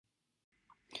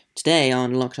Today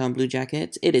on Locked On Blue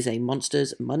Jackets, it is a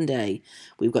Monsters Monday.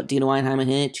 We've got Dina Weinheimer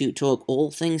here to talk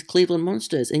all things Cleveland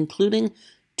Monsters, including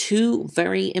two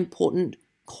very important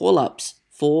call-ups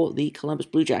for the Columbus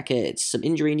Blue Jackets. Some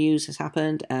injury news has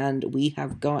happened, and we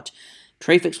have got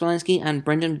Trey Fix-Wolansky and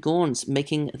Brendan Gaunce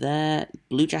making their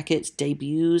Blue Jackets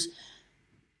debuts.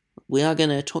 We are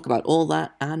going to talk about all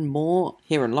that and more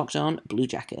here on Locked On Blue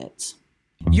Jackets.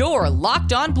 You're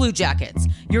Locked On Blue Jackets,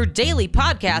 your daily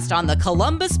podcast on the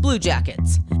Columbus Blue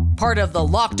Jackets, part of the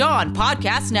Locked On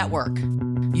Podcast Network.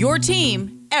 Your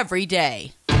team every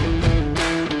day.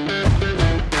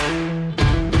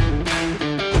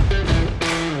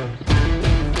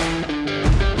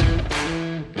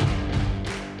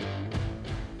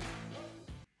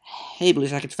 Hey Blue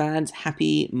Jackets fans,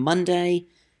 happy Monday.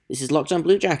 This is Locked On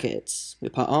Blue Jackets. We're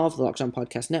part of the Locked On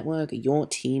Podcast Network, your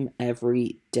team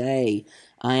every day.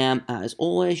 I am, as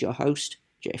always, your host,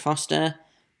 Jay Foster.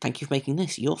 Thank you for making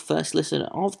this your first listen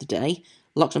of the day.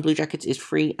 Locked On Blue Jackets is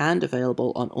free and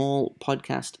available on all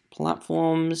podcast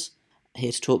platforms.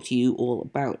 Here to talk to you all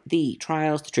about the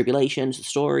trials, the tribulations, the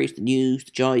stories, the news,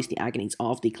 the joys, the agonies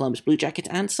of the Columbus Blue Jackets,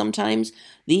 and sometimes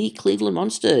the Cleveland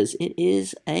Monsters. It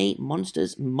is a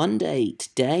Monsters Monday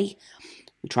today.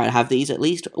 We try to have these at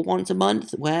least once a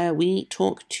month where we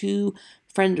talk to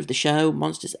friend of the show,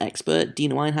 Monsters expert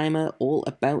Dina Weinheimer, all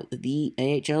about the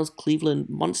AHL's Cleveland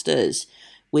Monsters.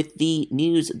 With the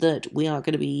news that we are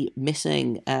going to be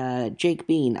missing Jake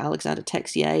Bean, Alexander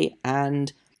Texier,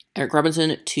 and Eric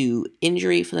Robinson to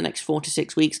injury for the next 4 to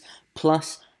 6 weeks.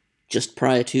 Plus, just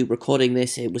prior to recording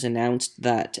this, it was announced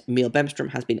that Emil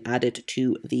Bemstrom has been added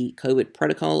to the COVID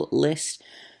protocol list.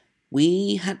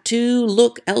 We had to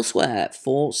look elsewhere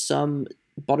for some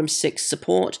bottom six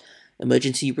support.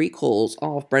 Emergency recalls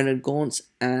of Brendan Gaunce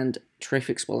and Trey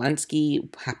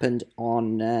Fix-Wolansky happened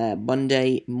on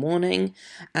Monday morning.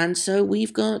 And so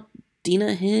we've got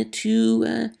Dina here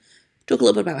to talk a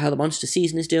little bit about how the Monster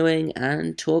season is doing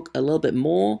and talk a little bit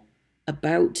more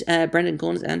about Brendan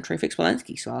Gaunce and Trey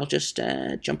Fix-Wolansky. So I'll just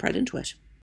jump right into it.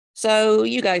 So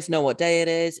you guys know what day it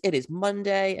is. It is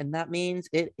Monday, and that means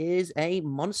it is a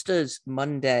Monsters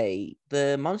Monday.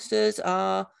 The Monsters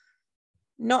are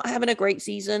not having a great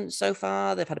season so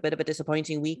far. They've had a bit of a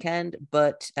disappointing weekend,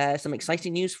 but some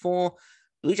exciting news for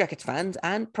Blue Jackets fans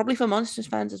and probably for Monsters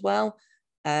fans as well.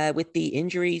 With the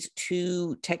injuries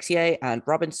to Texier and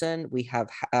Robinson, we have,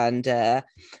 and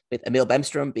with Emil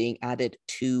Bemstrom being added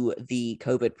to the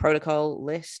COVID protocol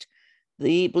list,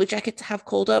 the Blue Jackets have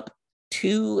called up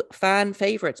two fan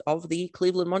favorites of the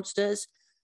Cleveland Monsters.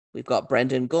 We've got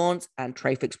Brendan Gaunce and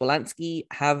Trey Fix-Wolansky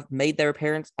have made their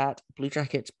appearance at Blue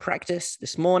Jackets practice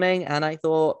this morning, and I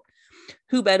thought,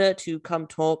 who better to come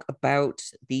talk about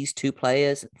these two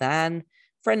players than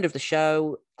friend of the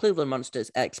show, Cleveland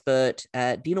Monsters expert,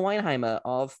 Dina Weinheimer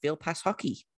of Field Pass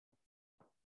Hockey.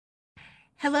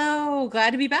 Hello,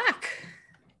 glad to be back.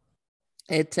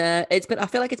 It's been, I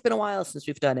feel like it's been a while since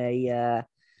we've done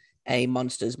a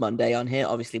Monsters Monday on here.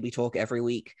 Obviously, we talk every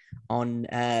week on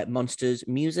Monsters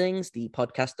Musings, the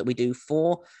podcast that we do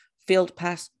for Field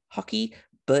Pass Hockey.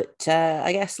 But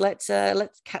I guess let's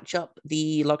catch up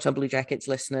the Locked On Blue Jackets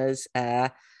listeners.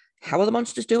 How are the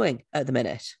Monsters doing at the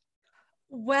minute?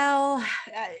 Well,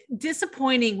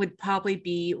 disappointing would probably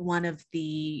be one of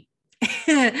the,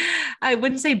 I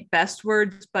wouldn't say best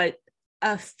words, but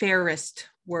fairest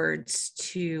words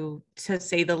to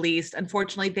say the least.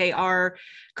 Unfortunately, they are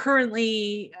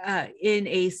currently in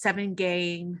a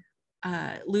 7-game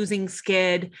losing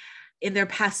skid. In their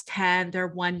past 10, they're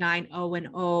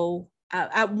 1-9-0-0.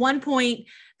 At one point,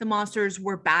 the Monsters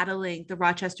were battling the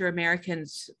Rochester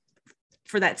Americans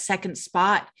for that second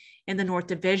spot in the North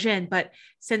Division, but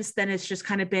since then it's just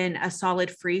kind of been a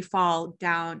solid free fall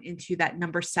down into that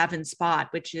number 7 spot,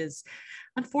 which is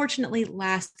unfortunately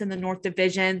last in the North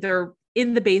Division. They're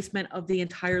in the basement of the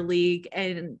entire league,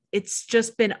 and it's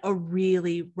just been a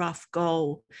really rough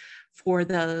go for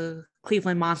the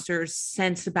Cleveland Monsters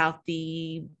since about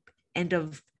the end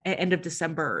of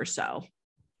December or so.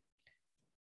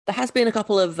 There has been a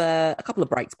couple of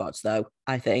bright spots, though.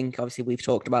 I think obviously we've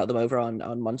talked about them over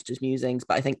on Monsters Musings,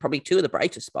 but I think probably two of the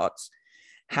brightest spots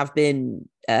have been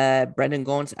Brendan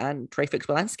Gaunce and Trey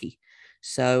Fix-Wolansky.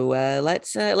 So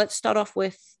let's start off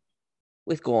with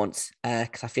Gaunce,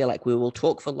 because I feel like we will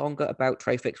talk for longer about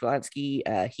Trey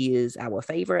Fix-Wolansky. He is our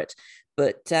favorite,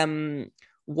 but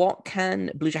what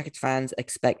can Blue Jackets fans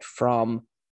expect from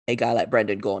a guy like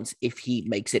Brendan Gaunce if he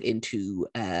makes it into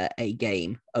a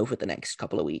game over the next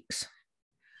couple of weeks?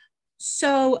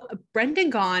 So Brendan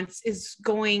Gaunce is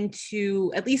going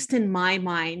to, at least in my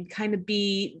mind, kind of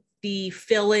be the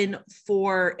fill-in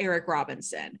for Eric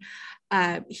Robinson.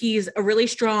 He's a really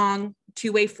strong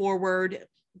two-way forward,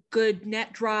 good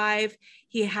net drive.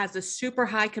 He has a super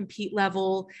high compete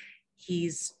level.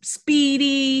 He's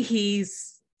speedy. He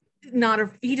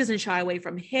doesn't shy away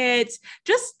from hits.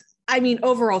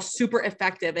 Overall super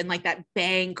effective in like that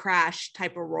bang crash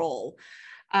type of role.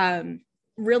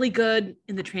 Really good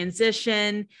in the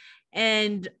transition.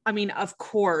 And of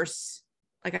course,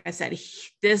 like I said,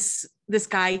 this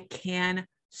guy can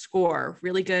score.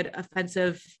 Really good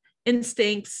offensive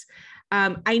instincts.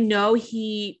 I know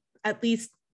he, at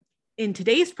least in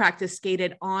today's practice,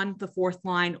 skated on the fourth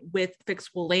line with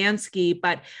Fix-Wolansky,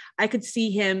 but I could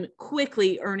see him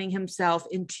quickly earning himself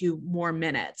into more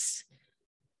minutes.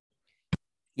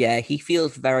 Yeah, he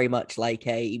feels very much like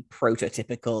a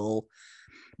prototypical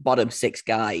bottom six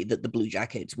guy that the Blue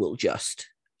Jackets will just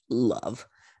love.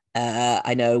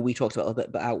 I know we talked a little bit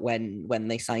about when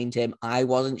they signed him. I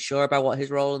wasn't sure about what his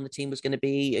role in the team was going to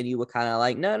be, and you were kind of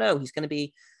like, no, he's going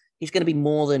to be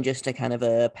more than just a kind of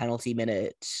a penalty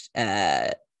minute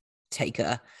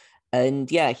taker.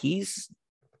 And yeah, he's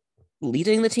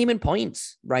leading the team in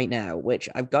points right now, which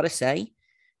I've got to say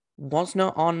was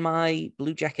not on my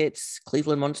Blue Jackets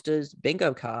Cleveland Monsters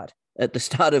bingo card at the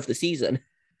start of the season.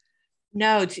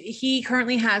 No, he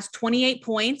currently has 28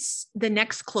 points. The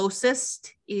next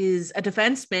closest is a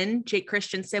defenseman, Jake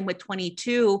Christensen, with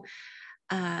 22.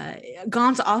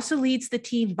 Gons also leads the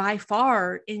team by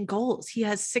far in goals. He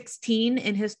has 16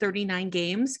 in his 39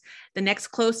 games. The next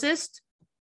closest,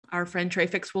 our friend Trey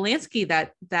Fix-Wolansky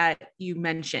that you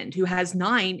mentioned, who has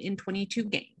 9 in 22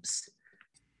 games.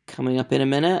 Coming up in a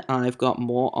minute, I've got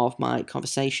more of my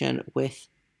conversation with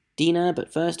Dina,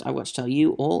 but first I want to tell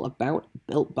you all about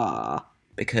Built Bar,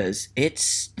 because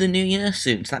it's the new year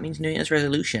soon, so that means New Year's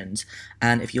resolutions,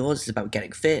 and if yours is about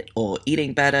getting fit or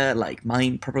eating better, like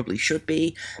mine probably should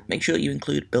be, make sure you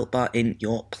include Built Bar in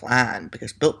your plan,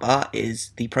 because Built Bar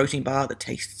is the protein bar that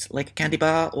tastes like a candy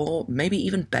bar, or maybe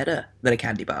even better than a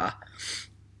candy bar.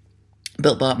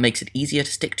 Built Bar makes it easier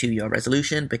to stick to your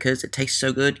resolution because it tastes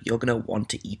so good, you're going to want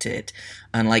to eat it,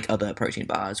 unlike other protein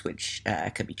bars, which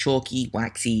can be chalky,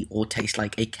 waxy, or taste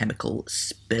like a chemical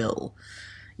spill.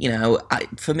 You know,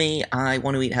 for me, I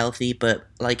want to eat healthy, but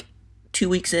like 2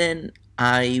 weeks in,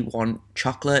 I want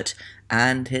chocolate,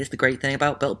 and here's the great thing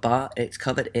about Built Bar, it's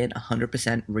covered in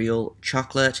 100% real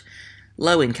chocolate,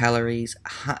 low in calories,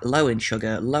 low in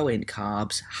sugar, low in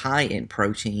carbs, high in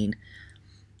protein.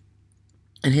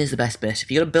 And here's the best bit. If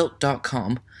you go to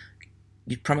Built.com,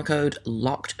 use promo code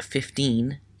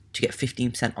LOCKED15 to get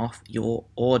 15% off your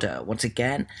order. Once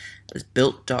again, that's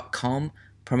Built.com,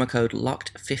 promo code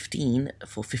LOCKED15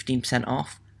 for 15%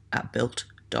 off at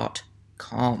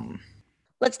Built.com.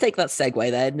 Let's take that segue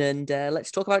then, and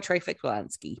let's talk about Trey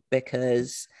Fix-Wolansky,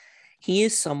 because he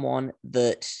is someone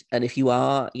that, and if you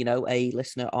are, a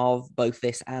listener of both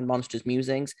this and Monsters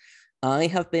Musings, I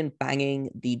have been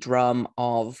banging the drum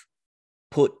of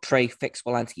put Trey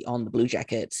Fix-Wolansky on the Blue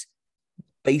Jackets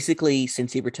basically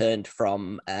since he returned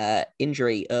from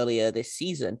injury earlier this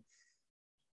season.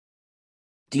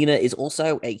 Dina is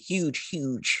also a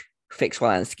huge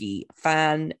Fix-Wolansky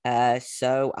fan,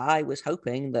 so I was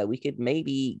hoping that we could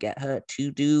maybe get her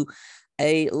to do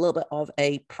a little bit of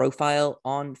a profile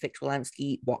on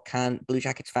Fix-Wolansky. What can Blue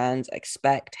Jackets fans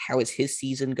expect? How is his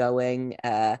season going?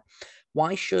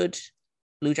 Why should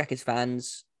Blue Jackets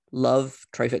fans love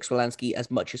Trey Fix-Wolansky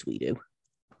as much as we do?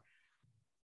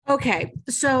 Okay,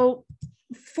 so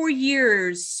for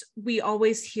years, we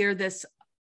always hear this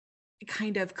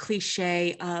kind of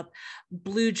cliche of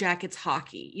Blue Jackets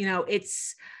hockey.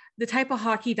 It's the type of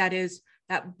hockey that is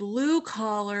that blue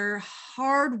collar,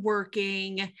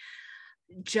 hardworking,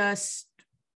 just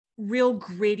real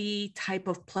gritty type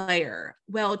of player.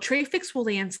 Well, Trey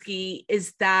Fix-Wolansky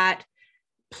is that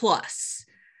plus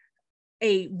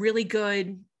a really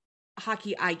good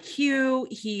hockey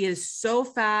IQ. He is so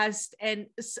fast. And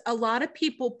a lot of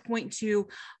people point to,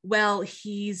 well,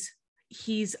 he's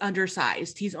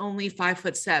undersized. He's only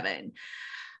 5'7".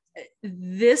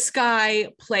 This guy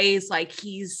plays like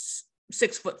he's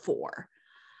 6'4".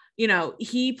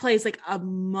 He plays like a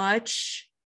much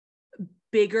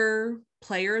bigger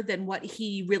player than what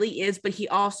he really is, but he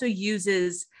also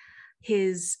uses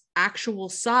his actual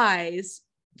size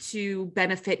to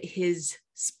benefit his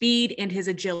speed and his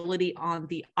agility on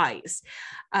the ice.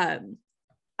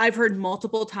 I've heard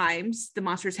multiple times the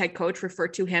Monsters head coach refer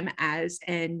to him as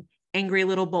an angry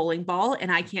little bowling ball,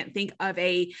 and I can't think of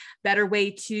a better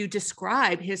way to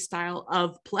describe his style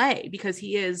of play, because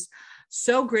he is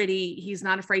so gritty. He's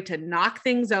not afraid to knock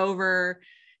things over,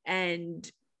 and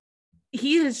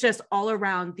he is just all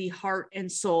around the heart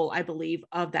and soul, I believe,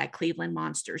 of that Cleveland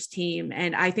Monsters team.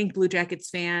 And I think Blue Jackets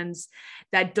fans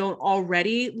that don't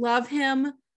already love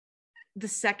him, the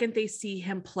second they see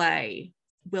him play,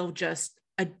 will just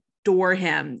adore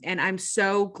him. And I'm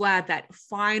so glad that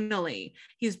finally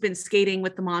he's been skating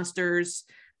with the Monsters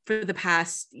for the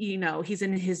past, he's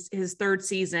in his third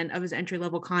season of his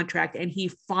entry-level contract, and he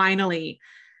finally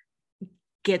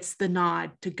gets the nod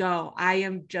to go.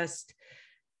 I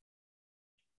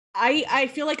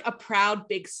feel like a proud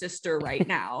big sister right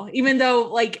now, even though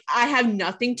like I have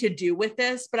nothing to do with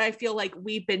this, but I feel like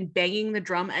we've been banging the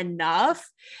drum enough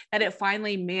that it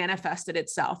finally manifested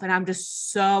itself. And I'm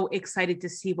just so excited to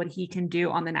see what he can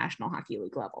do on the National Hockey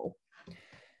League level.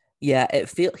 Yeah,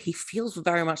 he feels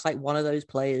very much like one of those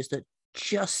players that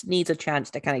just needs a chance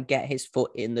to kind of get his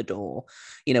foot in the door.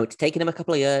 It's taken him a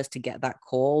couple of years to get that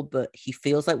call, but he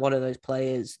feels like one of those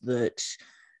players that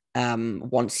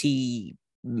once he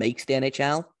makes the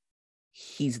NHL,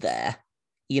 he's there.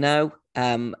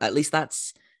 At least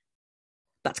that's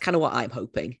kind of what I'm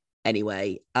hoping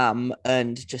anyway.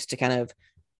 And just to kind of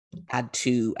add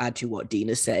to what Dean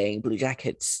is saying, Blue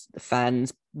Jackets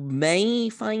fans may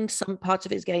find some parts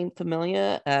of his game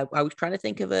familiar. I was trying to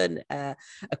think of a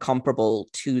comparable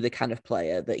to the kind of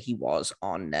player that he was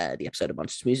on the episode of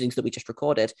Monsters Musings that we just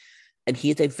recorded, and he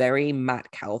is a very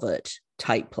Matt Calvert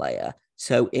type player.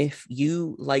 So if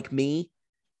you, like me,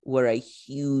 were a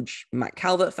huge Matt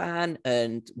Calvert fan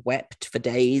and wept for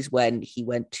days when he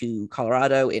went to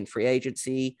Colorado in free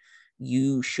agency,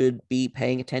 you should be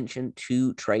paying attention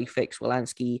to Trey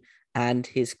Fix-Wolansky and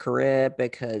his career,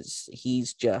 because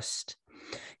he's just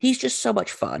so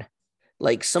much fun.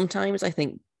 Like, sometimes I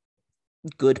think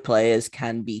good players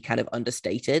can be kind of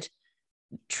understated.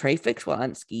 Trey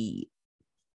Fix-Wolansky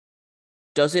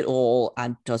does it all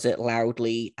and does it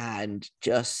loudly, and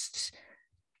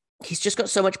he's just got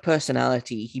so much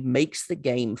personality. He makes the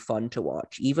game fun to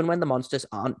watch, even when the Monsters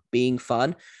aren't being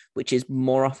fun, which is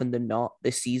more often than not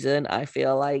this season. I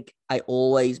feel like I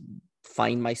always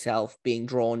find myself being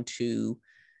drawn to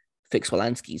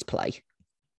Fix-Wolansky's play.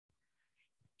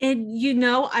 And,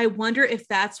 I wonder if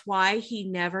that's why he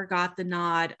never got the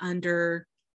nod under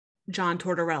John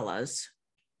Tortorella's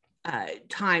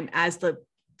time as the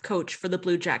coach for the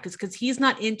Blue Jackets, because he's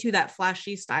not into that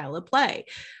flashy style of play.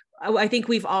 I think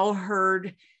we've all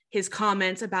heard his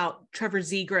comments about Trevor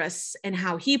Zegras and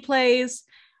how he plays.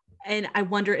 And I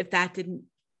wonder if that didn't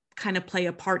kind of play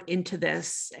a part into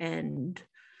this. And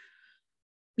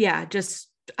yeah,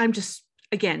 I'm just,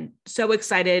 again, so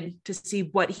excited to see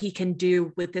what he can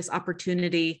do with this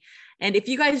opportunity. And if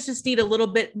you guys just need a little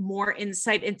bit more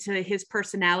insight into his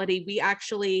personality,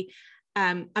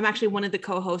 I'm actually one of the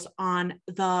co-hosts on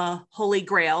the Holy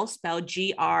Grail, spelled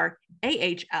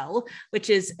GRAHL, which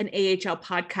is an AHL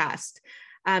podcast.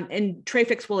 And Trey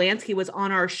Fix-Wolansky was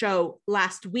on our show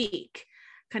last week,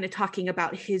 kind of talking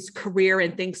about his career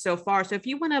and things so far. So if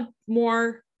you want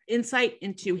more insight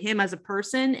into him as a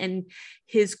person and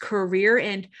his career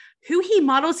and who he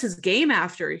models his game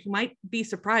after, you might be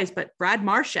surprised, but Brad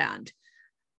Marchand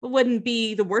wouldn't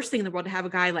be the worst thing in the world to have a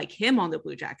guy like him on the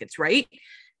Blue Jackets, right?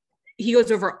 He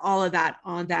goes over all of that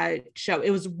on that show.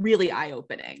 It was really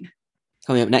eye-opening.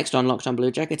 Coming up next on Locked On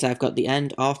Blue Jackets, I've got the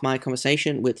end of my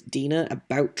conversation with Dina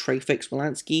about Trey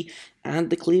Fix-Wolansky and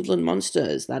the Cleveland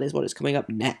Monsters. That is what is coming up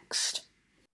next.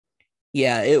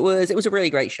 Yeah, it was a really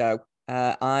great show.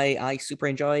 I super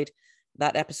enjoyed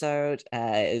that episode,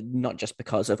 not just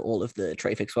because of all of the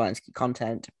Trey Fix-Wolansky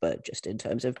content, but just in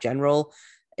terms of general.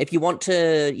 If you want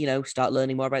to, start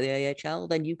learning more about the AHL,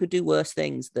 then you could do worse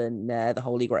things than the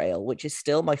Holy Grail, which is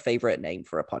still my favorite name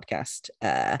for a podcast,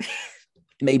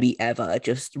 maybe ever.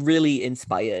 Just really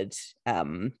inspired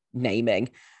naming.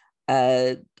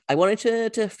 I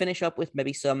wanted to finish up with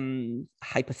maybe some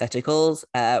hypotheticals.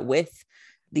 With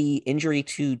the injury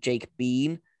to Jake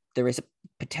Bean, there is a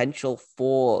potential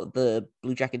for the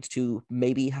Blue Jackets to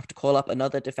maybe have to call up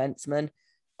another defenseman.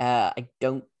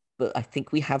 But I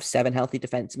think we have 7 healthy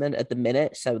defensemen at the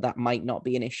minute, so that might not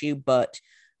be an issue. But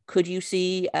could you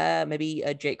see maybe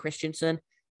Jake Christensen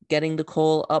getting the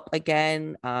call up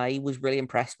again? I was really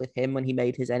impressed with him when he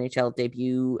made his NHL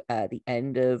debut at the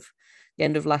end of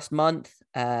last month.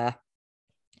 How's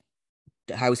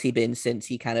he been since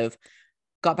he kind of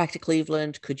got back to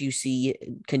Cleveland? Can you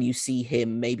see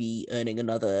him maybe earning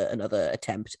another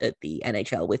attempt at the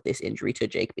NHL with this injury to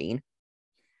Jake Bean?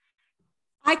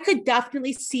 I could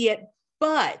definitely see it,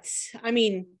 but I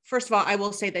mean, first of all, I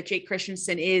will say that Jake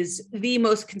Christensen is the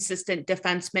most consistent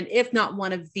defenseman, if not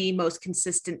one of the most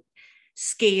consistent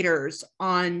skaters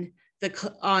on the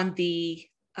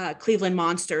Cleveland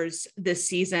Monsters this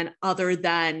season, other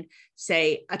than,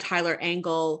 say, a Tyler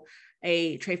Angle,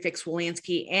 a Trey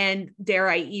Fix-Wolansky, and dare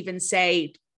I even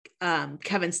say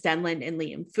Kevin Stenlund and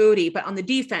Liam Foudy. But on the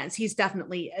defense, he's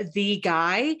definitely the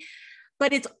guy.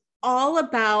 But it's all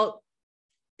about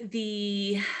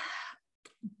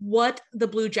what the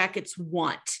Blue Jackets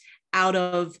want out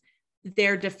of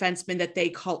their defensemen that they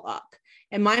call up.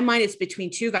 In my mind, it's between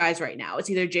two guys right now. It's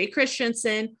either Jay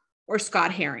Christensen or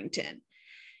Scott Harrington.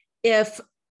 If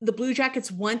the Blue Jackets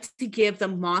want to give the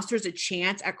Monsters a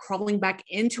chance at crawling back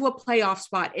into a playoff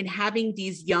spot and having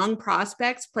these young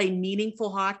prospects play meaningful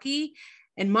hockey,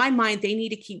 in my mind, they need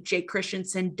to keep Jay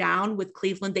Christensen down with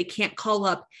Cleveland. They can't call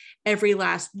up every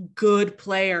last good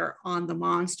player on the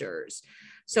Monsters.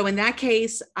 So in that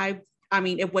case, I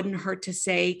mean, it wouldn't hurt to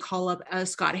say call up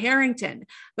Scott Harrington.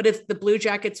 But if the Blue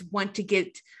Jackets want to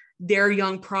get their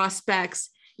young prospects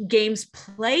games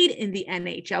played in the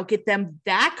NHL, get them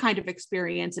that kind of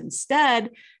experience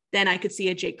instead, then I could see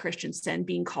a Jake Christensen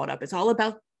being called up. It's all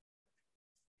about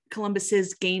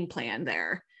Columbus's game plan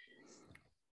there.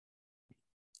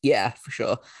 Yeah, for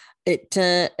sure. It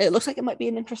looks like it might be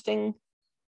an interesting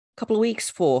couple of weeks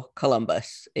for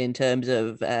Columbus in terms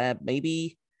of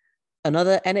maybe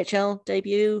another NHL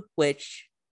debut, which,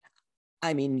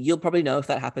 I mean, you'll probably know if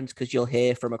that happens because you'll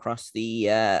hear from across the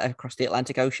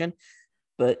Atlantic Ocean.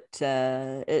 But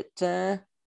it'll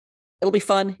be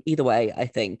fun either way, I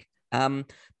think.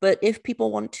 But if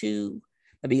people want to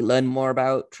maybe learn more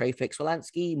about Trey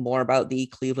Fix-Wolansky, more about the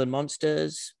Cleveland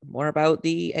Monsters, more about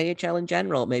the AHL in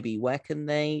general, maybe where can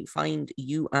they find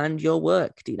you and your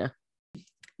work, Dina?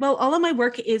 Well, all of my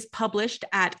work is published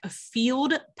at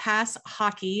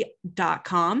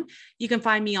fieldpasshockey.com. You can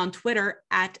find me on Twitter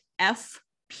at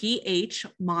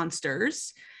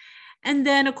FPHmonsters. And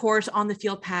then, of course, on the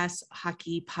Field Pass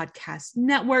Hockey Podcast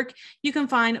Network, you can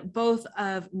find both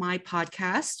of my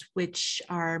podcasts, which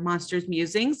are Monsters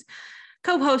Musings,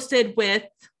 co-hosted with,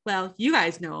 well, you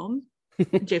guys know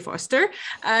him, Jay Foster.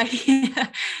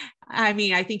 I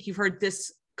mean, I think you've heard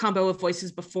this combo of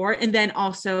voices before. And then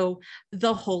also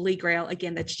the Holy Grail,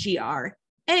 again, that's GRAHL.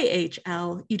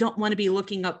 You don't want to be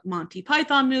looking up Monty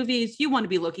Python movies. You want to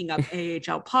be looking up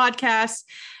AHL podcasts.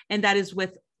 And that is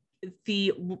with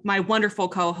my wonderful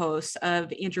co-hosts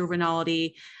of Andrew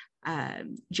Rinaldi,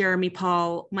 Jeremy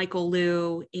Paul, Michael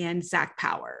Liu, and Zach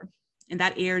Power. And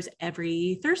that airs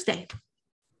every Thursday.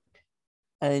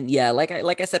 And yeah, like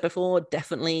I said before,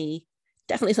 definitely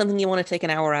something you want to take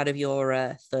an hour out of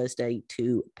your Thursday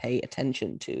to pay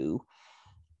attention to.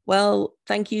 Well,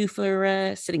 thank you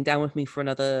for sitting down with me for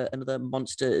another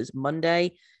Monsters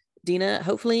Monday. Dina,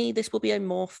 hopefully this will be a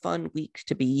more fun week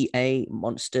to be a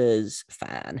Monsters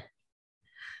fan.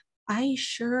 I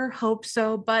sure hope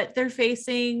so, but they're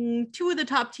facing two of the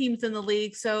top teams in the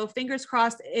league. So fingers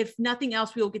crossed, if nothing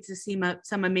else, we will get to see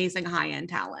some amazing high-end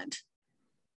talent.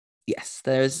 Yes,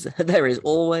 there is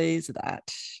always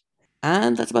that.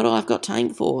 And that's about all I've got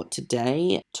time for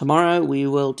today. Tomorrow we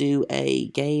will do a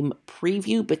game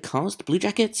preview because the Blue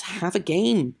Jackets have a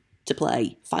game to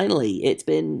play. Finally, it's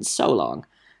been so long.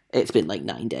 It's been like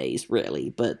 9 days,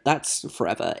 really, but that's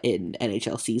forever in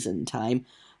NHL season time.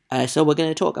 So we're going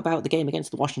to talk about the game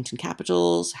against the Washington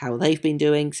Capitals, how they've been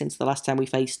doing since the last time we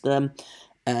faced them.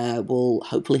 We'll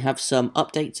hopefully have some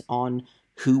updates on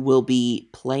who will be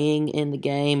playing in the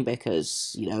game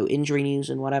because, injury news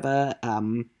and whatever.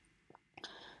 So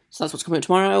that's what's coming up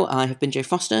tomorrow. I have been Jay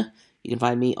Foster. You can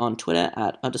find me on Twitter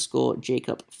at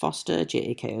 _Jacob Foster,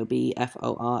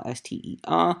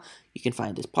 JAKOB_FORSTER. You can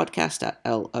find this podcast at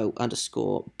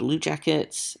LO_Blue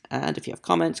Jackets. And if you have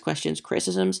comments, questions,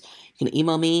 criticisms, you can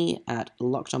email me at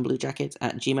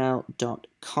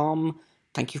lockedonbluejackets@gmail.com.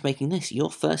 Thank you for making this your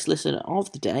first listen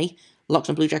of the day. Locked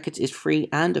on Blue Jackets is free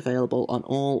and available on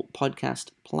all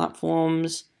podcast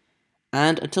platforms.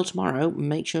 And until tomorrow,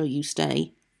 make sure you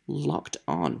stay locked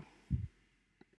on.